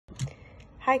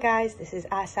Hi guys, this is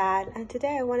Asad, and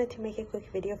today I wanted to make a quick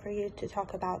video for you to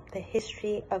talk about the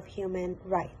history of human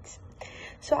rights.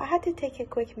 So I had to take a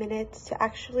quick minute to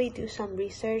actually do some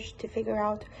research to figure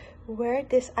out where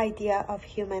this idea of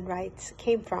human rights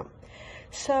came from.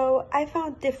 So I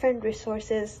found different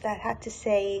resources that had to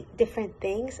say different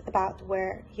things about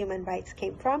where human rights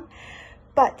came from.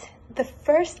 But the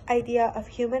first idea of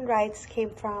human rights came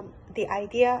from the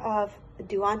idea of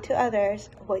do unto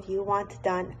others what you want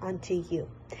done unto you.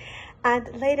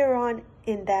 And later on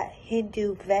in the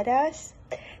Hindu Vedas,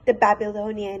 the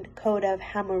Babylonian Code of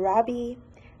Hammurabi,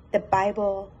 the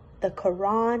Bible, the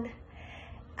Quran,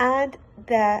 and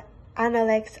the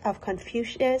Analects of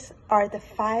Confucius are the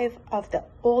 5 of the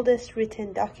oldest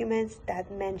written documents that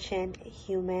mention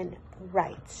human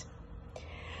rights.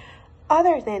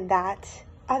 Other than that,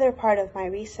 other part of my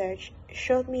research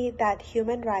showed me that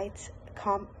human rights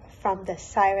come from the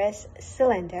Cyrus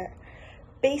Cylinder.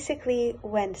 Basically,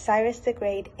 when Cyrus the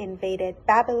Great invaded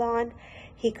Babylon,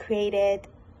 he created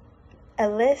a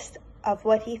list of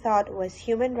what he thought was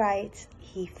human rights.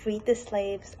 He freed the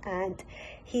slaves and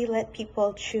he let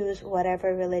people choose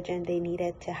whatever religion they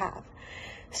needed to have.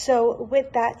 So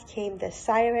with that came the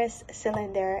Cyrus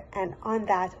Cylinder, and on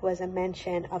that was a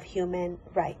mention of human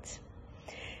rights.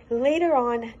 Later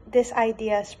on, this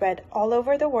idea spread all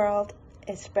over the world.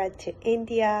 It spread to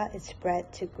India, it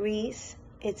spread to Greece,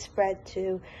 it spread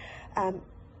to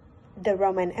the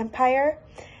Roman Empire,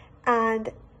 and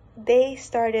they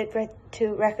started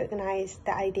to recognize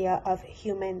the idea of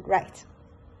human rights.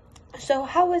 So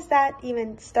how was that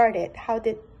even started? How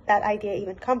did that idea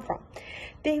even come from?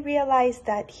 They realized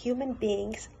that human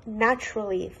beings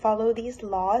naturally follow these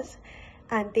laws,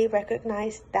 and they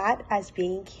recognized that as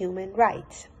being human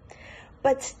rights.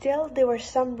 But still, there were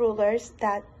some rulers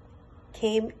that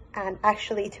came and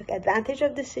actually took advantage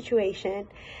of the situation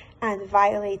and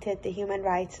violated the human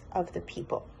rights of the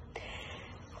people.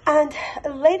 And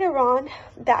later on,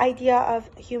 the idea of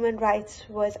human rights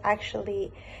was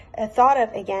actually thought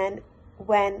of again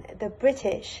when the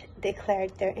British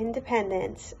declared their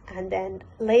independence, and then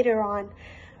later on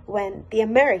when the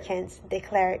Americans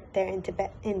declared their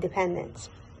independence.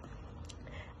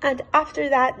 And after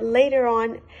that, later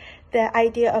on, the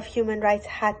idea of human rights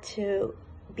had to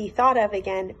be thought of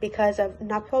again because of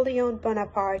Napoleon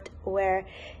Bonaparte, where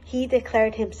he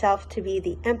declared himself to be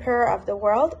the emperor of the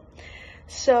world.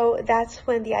 So that's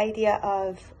when the idea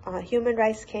of human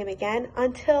rights came again,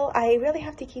 until I really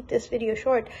have to keep this video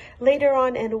short. Later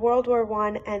on in World War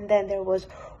I, and then there was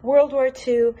World War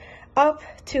II, up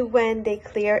to when they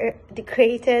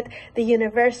created the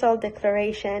Universal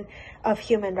Declaration of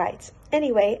Human Rights.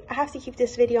 Anyway, I have to keep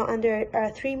this video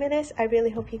under 3 minutes. I really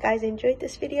hope you guys enjoyed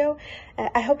this video.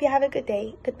 I hope you have a good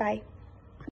day. Goodbye.